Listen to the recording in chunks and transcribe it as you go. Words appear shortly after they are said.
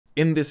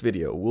In this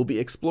video, we'll be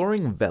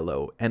exploring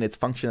Velo and its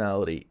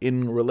functionality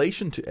in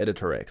relation to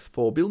EditorX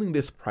for building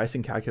this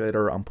pricing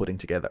calculator I'm putting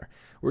together.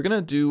 We're going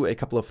to do a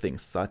couple of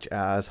things, such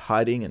as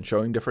hiding and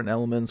showing different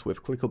elements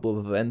with clickable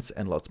events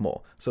and lots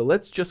more. So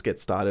let's just get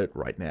started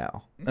right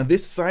now. Now,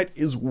 this site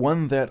is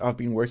one that I've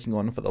been working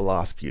on for the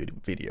last few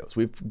videos.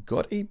 We've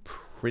got a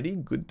pretty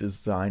good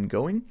design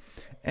going,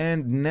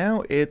 and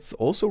now it's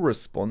also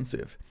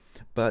responsive,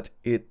 but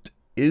it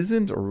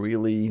isn't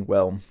really,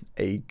 well,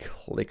 a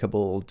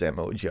clickable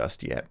demo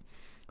just yet.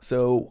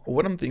 So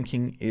what I'm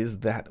thinking is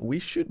that we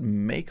should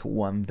make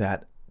one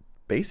that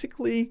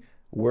basically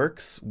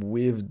works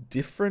with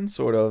different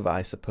sort of,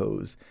 I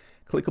suppose,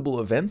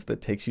 clickable events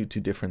that takes you to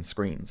different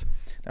screens.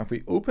 Now, if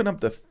we open up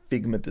the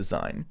Figma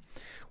design,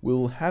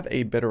 we'll have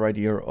a better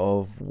idea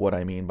of what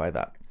I mean by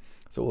that.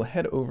 So we'll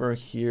head over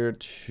here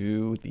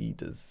to the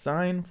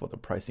design for the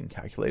pricing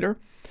calculator.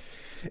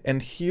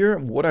 And here,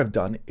 what I've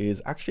done is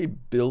actually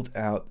built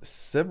out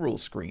several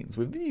screens,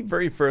 with the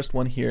very first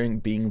one here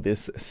being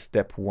this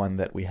step one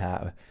that we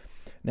have.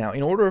 Now,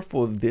 in order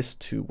for this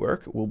to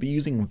work, we'll be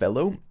using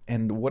Velo,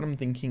 and what I'm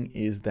thinking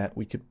is that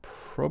we could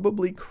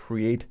probably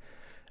create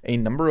a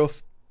number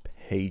of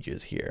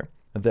pages here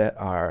that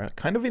are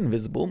kind of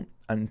invisible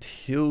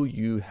until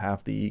you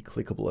have the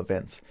clickable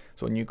events.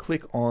 So when you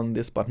click on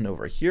this button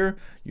over here,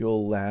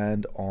 you'll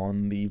land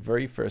on the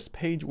very first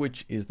page,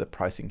 which is the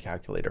pricing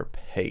calculator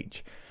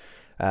page.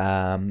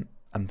 I'm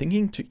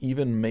thinking to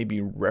even maybe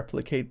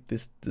replicate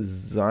this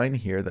design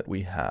here that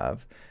we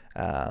have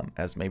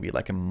as maybe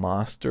like a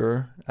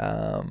master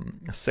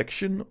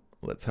section.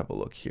 Let's have a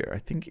look here. I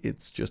think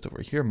it's just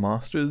over here,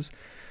 masters.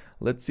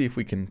 Let's see if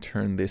we can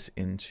turn this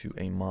into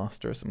a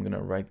master. So I'm going to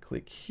right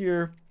click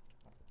here.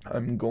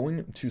 I'm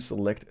going to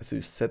select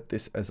to set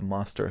this as a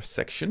master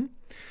section.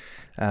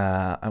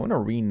 I want to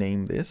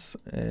rename this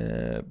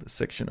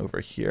section over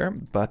here,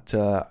 but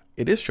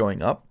it is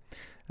showing up.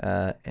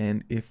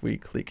 And if we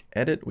click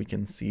edit, we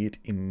can see it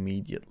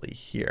immediately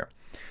here.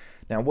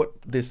 Now,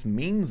 what this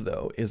means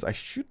though, is I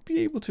should be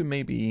able to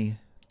maybe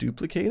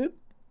duplicate it.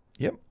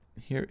 Yep,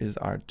 here is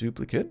our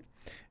duplicate.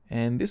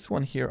 And this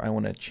one here, I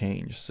want to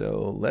change.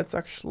 So let's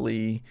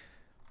actually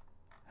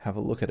have a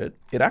look at it.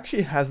 It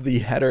actually has the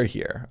header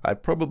here. I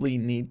probably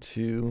need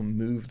to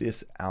move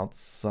this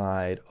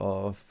outside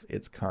of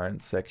its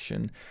current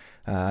section.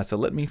 So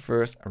let me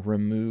first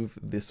remove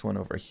this one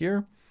over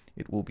here.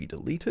 It will be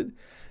deleted.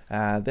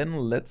 Then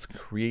let's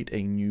create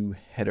a new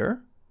header.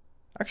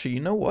 Actually,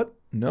 you know what?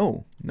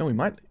 No, we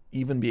might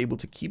even be able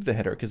to keep the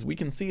header, because we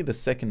can see the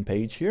second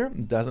page here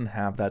doesn't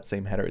have that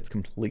same header. It's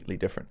completely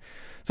different.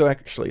 So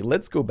actually,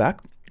 let's go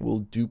back. We'll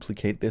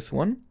duplicate this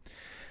one.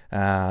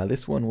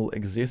 This one will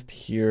exist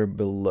here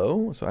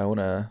below. So I want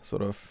to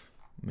sort of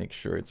make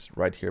sure it's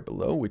right here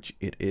below, which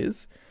it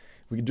is.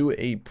 If we do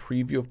a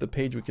preview of the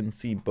page, we can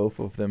see both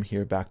of them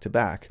here back to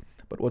back.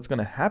 But what's going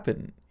to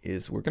happen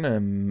is we're going to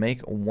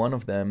make one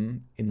of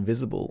them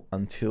invisible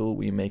until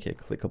we make a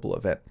clickable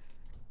event.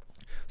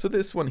 So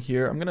this one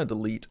here, I'm going to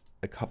delete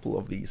a couple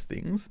of these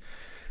things.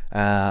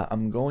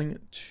 I'm going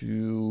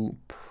to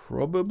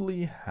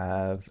probably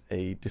have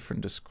a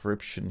different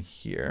description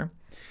here.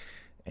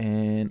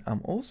 And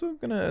I'm also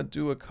going to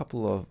do a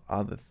couple of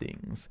other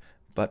things.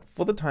 But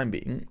for the time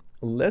being,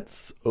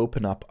 let's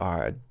open up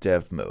our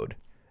dev mode.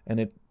 And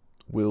it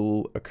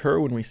will occur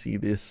when we see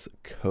this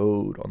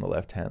code on the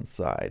left-hand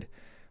side.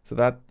 So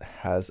that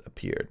has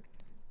appeared.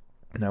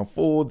 Now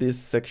for this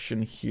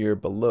section here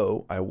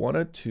below, I want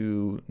it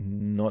to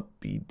not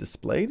be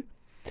displayed.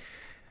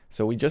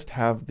 So we just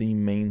have the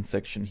main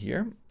section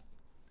here,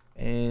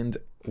 and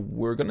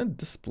we're going to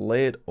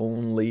display it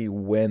only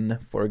when,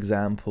 for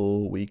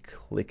example, we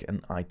click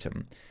an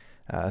item.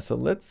 So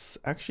let's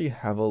actually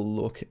have a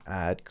look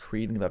at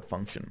creating that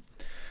function.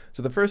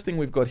 So the first thing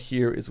we've got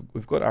here is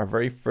we've got our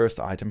very first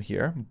item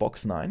here,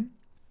 box 9,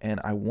 and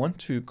I want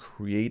to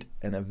create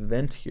an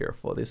event here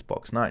for this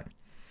box 9.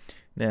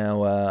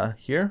 Now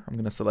here, I'm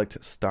going to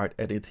select start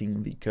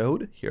editing the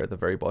code here at the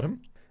very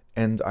bottom,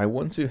 and I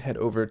want to head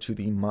over to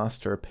the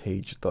master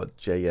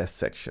page.js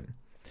section.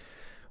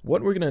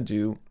 What we're going to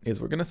do is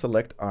we're going to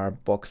select our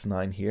box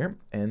 9 here,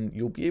 and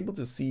you'll be able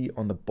to see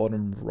on the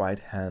bottom right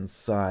hand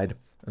side,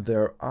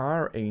 there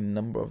are a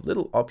number of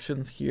little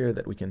options here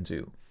that we can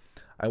do.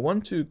 I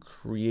want to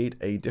create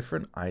a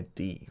different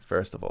ID,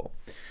 first of all.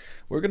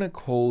 We're going to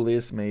call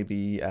this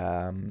maybe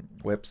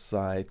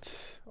website,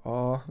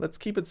 let's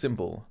keep it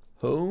simple,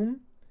 home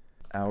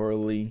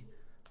hourly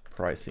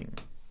pricing.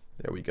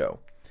 There we go.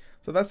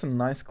 So that's a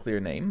nice clear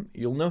name.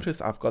 You'll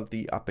notice I've got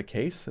the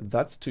uppercase.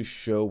 That's to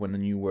show when a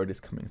new word is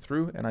coming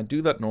through, and I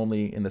do that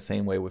normally in the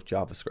same way with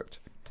JavaScript.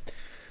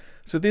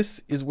 So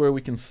this is where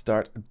we can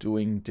start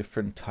doing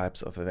different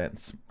types of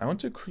events. I want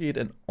to create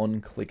an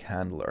on-click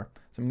handler.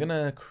 So I'm going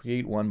to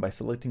create one by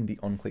selecting the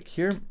on-click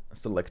here,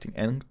 selecting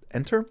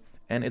enter,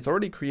 and it's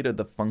already created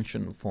the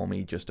function for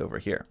me just over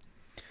here.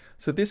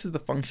 So this is the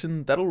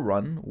function that'll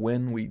run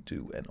when we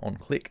do an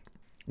on-click.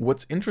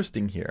 What's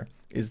interesting here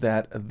is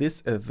that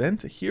this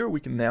event here we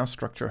can now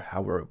structure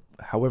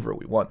however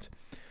we want.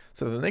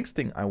 So the next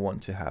thing I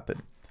want to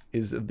happen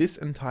is this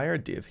entire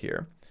div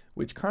here,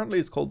 which currently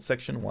is called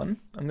section 1.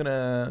 I'm going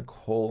to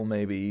call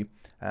maybe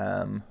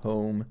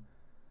home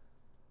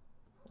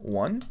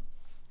 1.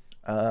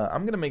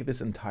 I'm going to make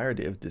this entire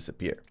div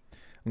disappear.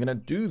 I'm going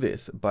to do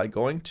this by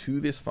going to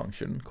this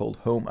function called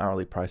home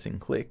hourly pricing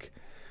click.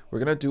 We're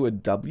going to do a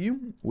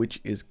W,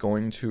 which is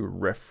going to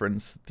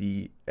reference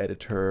the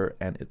editor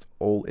and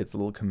all its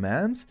little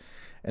commands.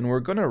 And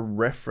we're going to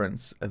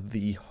reference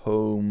the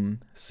home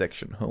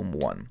section, home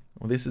 1.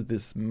 Well, this is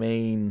this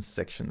main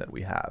section that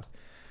we have.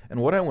 And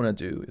what I want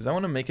to do is I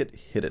want to make it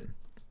hidden.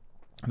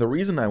 The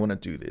reason I want to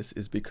do this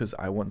is because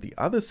I want the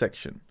other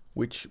section,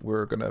 which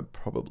we're going to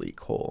probably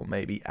call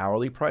maybe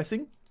hourly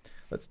pricing.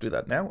 Let's do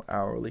that now,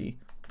 hourly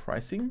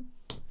pricing.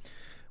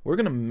 We're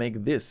going to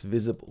make this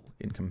visible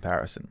in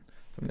comparison.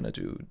 So I'm going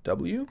to do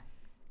W,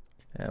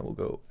 and we'll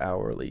go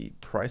hourly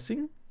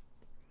pricing.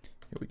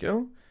 Here we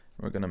go.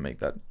 We're going to make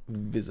that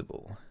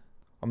visible.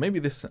 Or maybe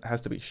this has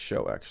to be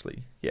show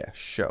actually. Yeah,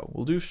 show.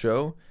 We'll do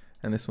show,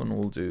 and this one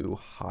we'll do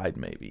hide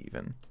maybe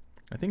even.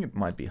 I think it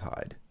might be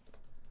hide.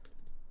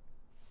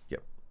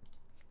 Yep.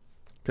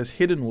 Because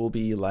hidden will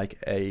be like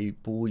a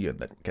boolean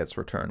that gets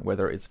returned,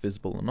 whether it's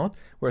visible or not,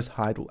 whereas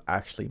hide will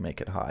actually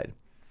make it hide.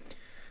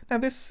 Now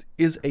this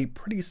is a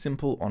pretty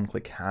simple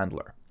on-click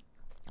handler.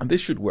 And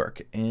this should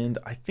work, and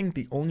I think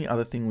the only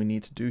other thing we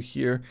need to do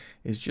here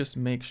is just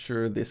make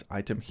sure this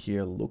item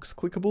here looks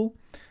clickable.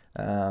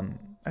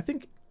 I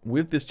think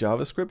with this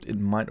JavaScript it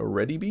might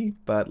already be,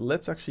 but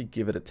let's actually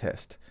give it a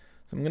test.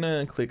 So I'm going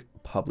to click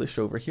publish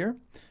over here,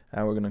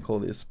 and we're going to call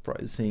this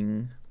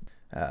pricing,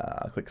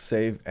 click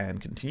save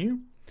and continue,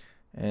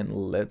 and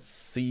let's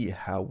see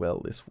how well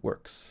this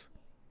works.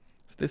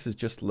 So this is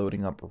just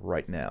loading up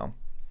right now,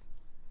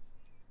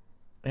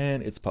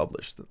 and it's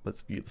published.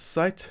 Let's view the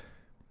site.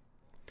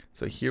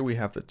 So here we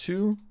have the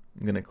two.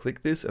 I'm going to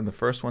click this and the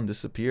first one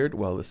disappeared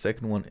while the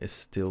second one is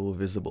still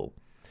visible.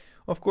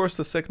 Of course,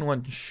 the second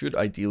one should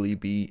ideally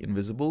be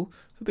invisible.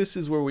 So this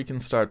is where we can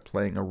start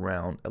playing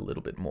around a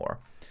little bit more.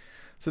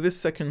 So this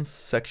second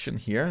section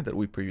here that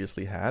we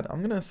previously had, I'm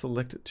going to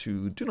select it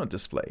to do not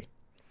display.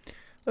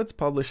 Let's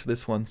publish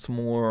this once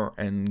more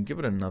and give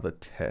it another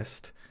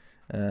test.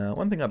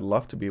 One thing I'd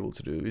love to be able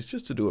to do is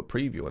just to do a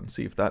preview and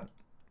see if that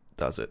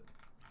does it.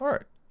 All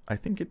right, I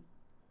think it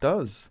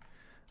does.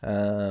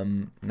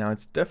 Now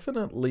it's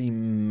definitely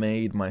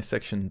made my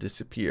section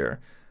disappear,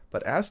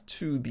 but as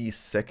to the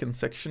second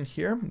section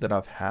here that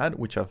I've had,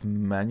 which I've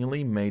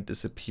manually made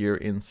disappear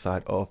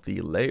inside of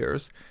the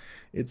layers,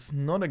 it's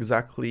not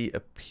exactly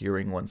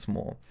appearing once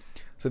more.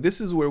 So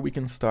this is where we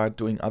can start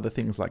doing other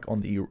things, like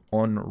on the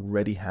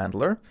onReady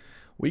handler.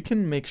 We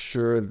can make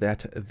sure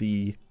that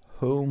the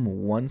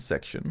home 1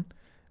 section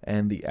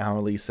and the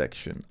hourly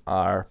section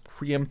are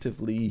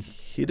preemptively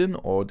hidden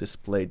or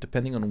displayed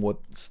depending on what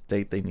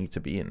state they need to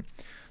be in.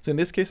 So in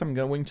this case, I'm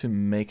going to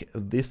make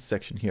this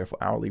section here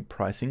for hourly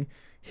pricing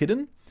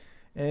hidden,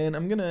 and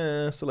I'm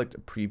gonna select a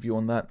preview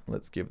on that.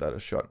 Let's give that a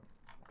shot.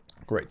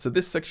 Great, so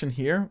this section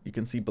here, you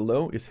can see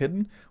below, is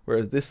hidden,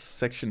 whereas this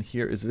section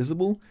here is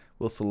visible.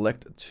 We'll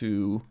select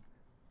to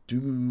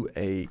do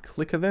a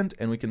click event,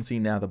 and we can see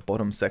now the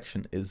bottom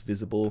section is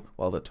visible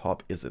while the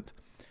top isn't.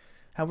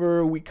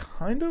 However, we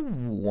kind of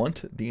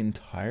want the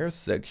entire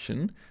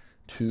section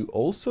to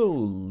also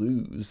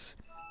lose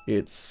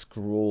its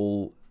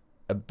scroll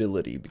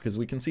ability, because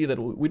we can see that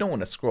we don't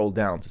want to scroll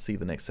down to see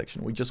the next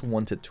section. We just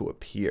want it to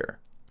appear.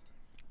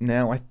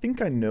 Now, I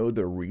think I know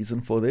the reason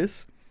for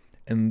this,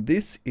 and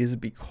this is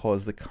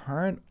because the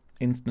current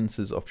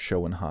instances of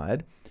show and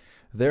hide,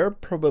 they're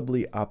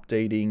probably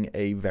updating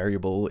a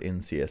variable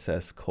in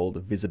CSS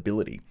called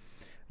visibility.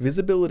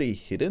 Visibility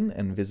hidden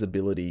and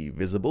visibility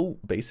visible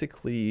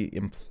basically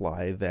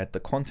imply that the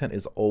content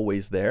is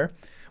always there.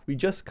 We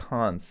just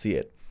can't see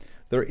it.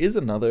 There is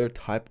another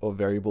type of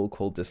variable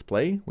called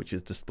display, which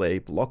is display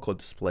block or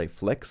display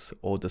flex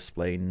or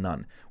display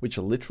none, which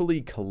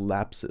literally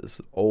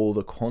collapses all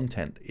the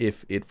content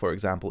if it, for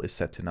example, is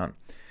set to none.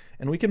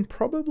 And we can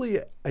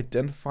probably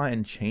identify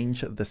and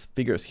change the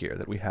figures here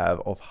that we have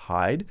of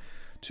hide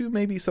to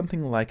maybe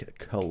something like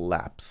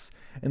collapse.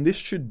 And this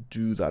should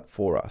do that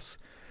for us.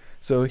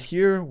 So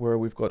here where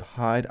we've got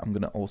hide, I'm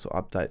going to also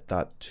update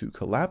that to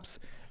collapse.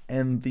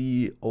 And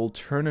the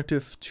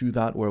alternative to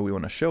that where we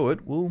want to show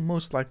it will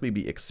most likely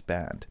be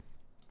expand.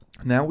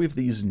 Now with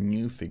these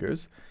new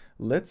figures,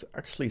 let's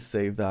actually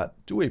save that,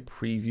 do a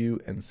preview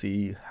and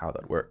see how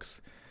that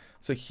works.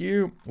 So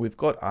here we've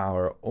got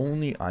our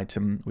only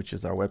item, which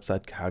is our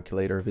website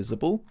calculator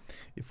visible.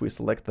 If we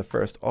select the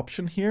first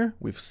option here,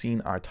 we've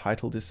seen our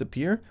title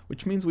disappear,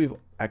 which means we've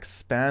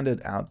expanded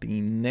out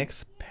the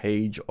next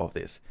page of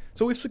this.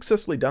 So we've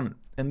successfully done it.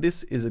 And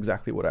this is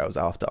exactly what I was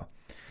after.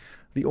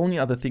 The only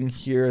other thing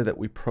here that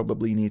we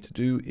probably need to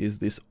do is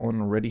this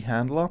onReady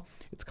handler.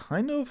 It's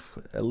kind of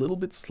a little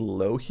bit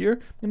slow here.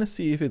 I'm going to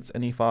see if it's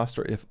any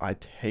faster if I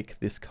take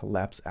this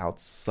collapse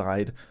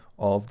outside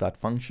of that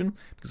function,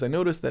 because I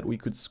noticed that we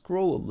could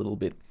scroll a little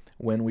bit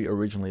when we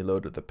originally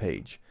loaded the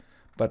page,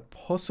 but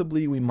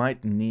possibly we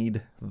might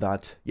need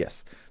that.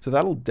 Yes, so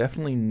that'll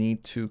definitely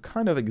need to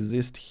kind of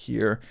exist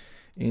here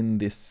in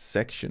this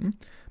section.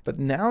 But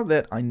now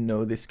that I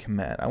know this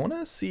command, I want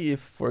to see if,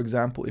 for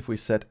example, if we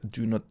set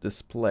do not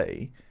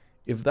display,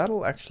 if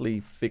that'll actually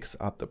fix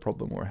up the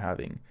problem we're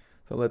having.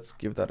 So let's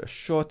give that a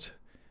shot.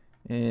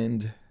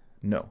 And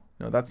no,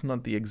 that's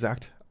not the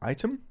exact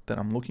item that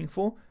I'm looking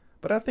for,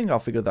 but I think I'll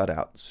figure that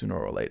out sooner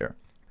or later.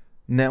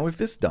 Now with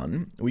this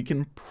done, we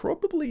can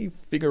probably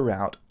figure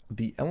out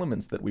the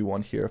elements that we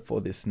want here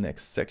for this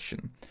next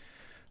section.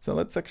 So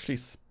let's actually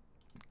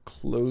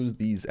close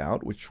these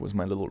out, which was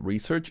my little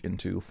research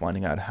into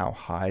finding out how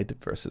hide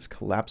versus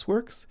collapse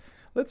works.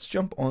 Let's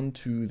jump on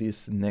to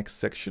this next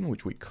section,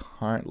 which we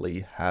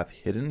currently have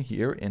hidden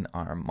here in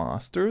our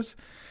masters.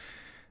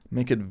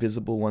 Make it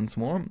visible once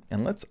more,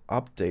 and let's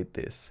update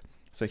this.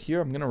 So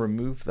here I'm going to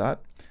remove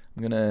that.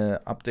 I'm going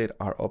to update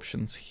our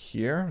options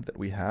here that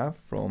we have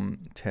from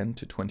 10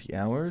 to 20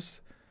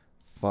 hours,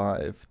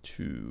 5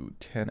 to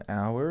 10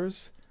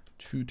 hours,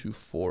 2 to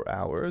 4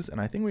 hours,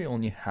 and I think we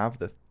only have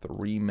the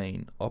 3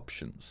 main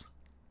options.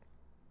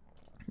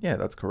 Yeah,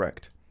 that's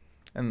correct.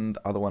 And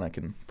the other one I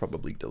can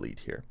probably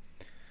delete here.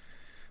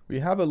 We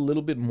have a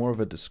little bit more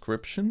of a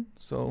description,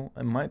 so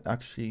I might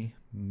actually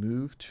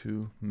move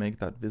to make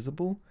that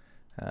visible.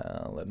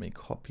 Let me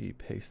copy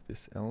paste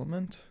this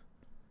element.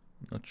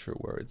 Not sure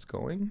where it's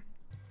going.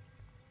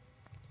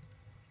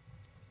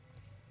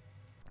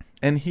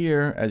 And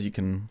here, as you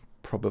can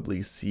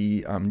probably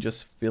see, I'm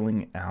just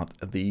filling out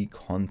the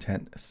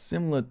content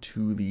similar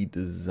to the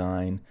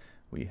design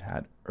we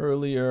had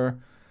earlier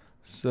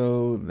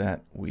so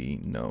that we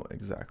know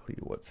exactly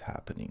what's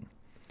happening.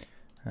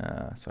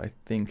 So I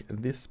think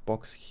this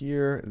box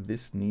here,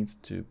 this needs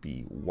to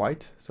be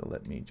white. So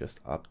let me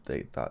just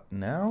update that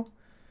now.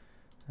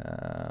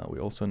 We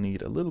also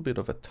need a little bit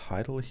of a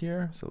title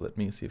here. So let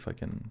me see if I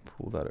can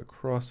pull that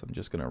across. I'm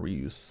just going to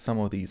reuse some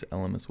of these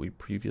elements we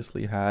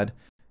previously had.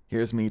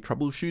 Here's me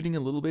troubleshooting a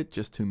little bit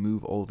just to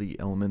move all the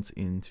elements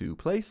into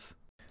place.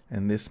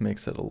 And this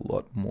makes it a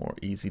lot more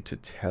easy to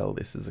tell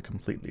this is a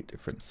completely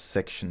different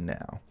section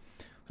now.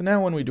 So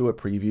now when we do a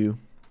preview,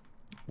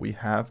 we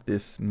have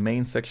this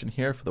main section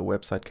here for the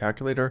website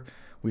calculator.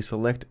 We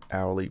select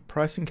hourly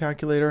pricing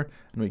calculator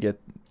and we get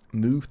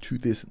moved to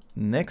this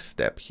next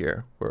step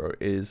here, where it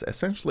is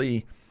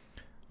essentially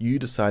you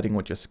deciding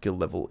what your skill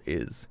level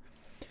is.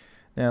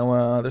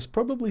 Now, there's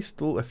probably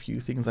still a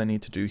few things I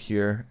need to do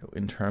here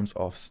in terms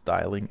of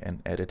styling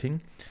and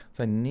editing.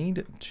 So I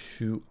need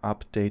to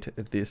update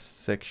this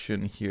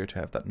section here to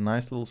have that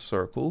nice little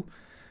circle,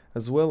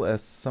 as well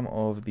as some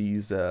of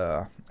these,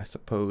 I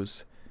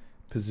suppose,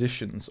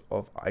 positions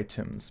of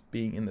items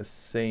being in the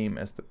same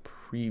as the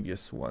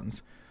previous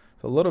ones.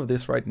 So a lot of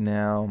this right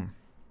now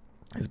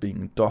is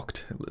being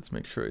docked. Let's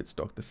make sure it's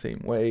docked the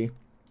same way.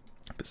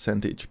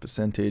 Percentage.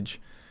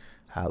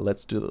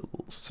 Let's do the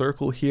little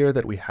circle here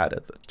that we had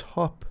at the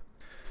top.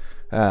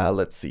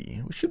 Let's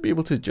see. We should be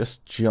able to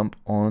just jump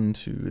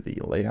onto the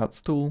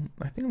layouts tool.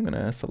 I think I'm going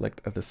to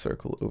select the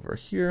circle over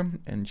here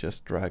and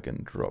just drag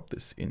and drop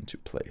this into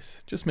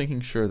place. Just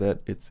making sure that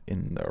it's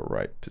in the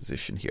right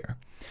position here.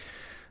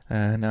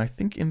 Now I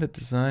think in the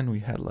design we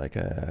had like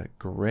a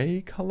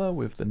gray color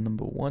with the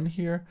number 1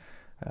 here.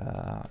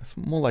 It's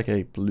more like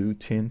a blue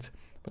tint,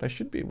 but I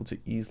should be able to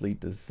easily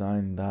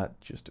design that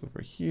just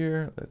over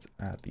here. Let's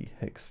add the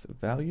hex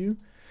value.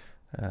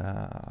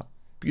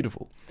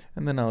 Beautiful.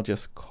 And then I'll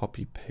just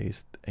copy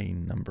paste a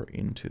number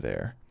into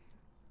there.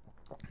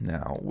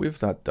 Now with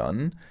that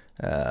done,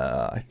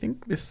 I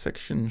think this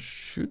section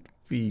should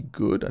be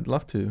good. I'd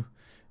love to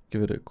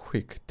give it a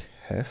quick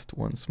test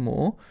once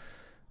more.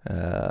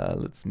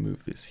 Let's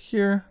move this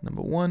here,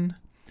 number 1.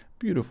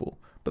 Beautiful,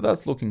 but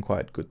that's looking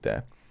quite good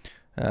there.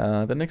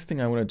 The next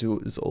thing I want to do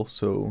is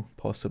also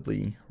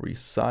possibly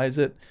resize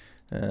it.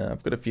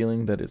 I've got a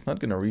feeling that it's not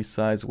going to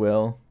resize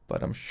well,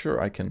 but I'm sure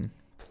I can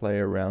play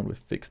around with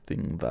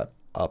fixing that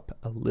up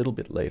a little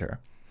bit later.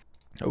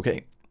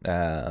 Okay,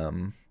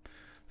 so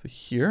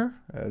here,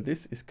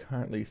 this is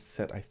currently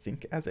set, I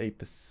think, as a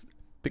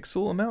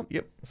pixel amount.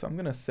 Yep, so I'm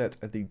going to set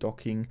the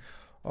docking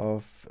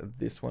of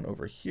this one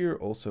over here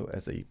also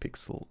as a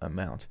pixel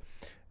amount.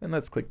 And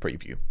let's click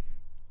preview.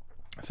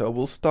 So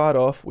we'll start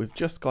off, we've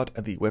just got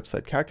the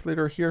website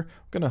calculator here.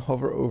 We're going to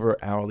hover over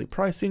hourly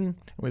pricing, and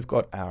we've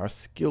got our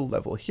skill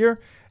level here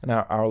and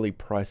our hourly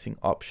pricing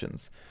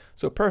options.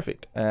 So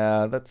perfect,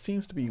 that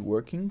seems to be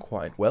working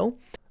quite well.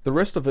 The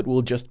rest of it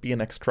will just be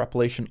an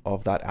extrapolation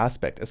of that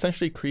aspect,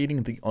 essentially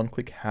creating the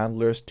on-click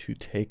handlers to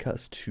take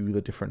us to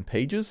the different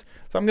pages.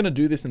 So I'm going to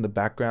do this in the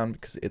background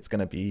because it's going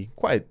to be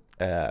quite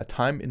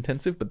time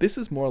intensive, but this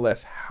is more or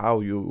less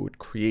how you would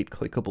create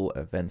clickable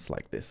events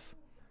like this.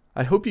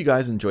 I hope you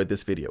guys enjoyed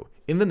this video.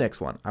 In the next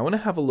one, I want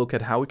to have a look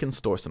at how we can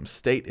store some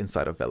state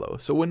inside of Velo.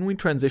 So when we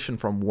transition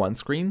from one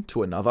screen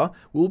to another,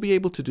 we'll be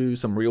able to do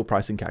some real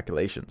pricing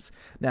calculations.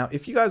 Now,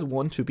 if you guys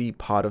want to be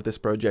part of this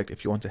project,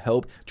 if you want to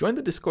help, join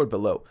the Discord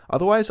below.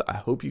 Otherwise, I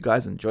hope you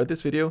guys enjoyed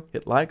this video.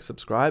 Hit like,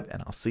 subscribe,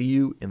 and I'll see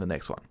you in the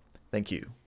next one. Thank you.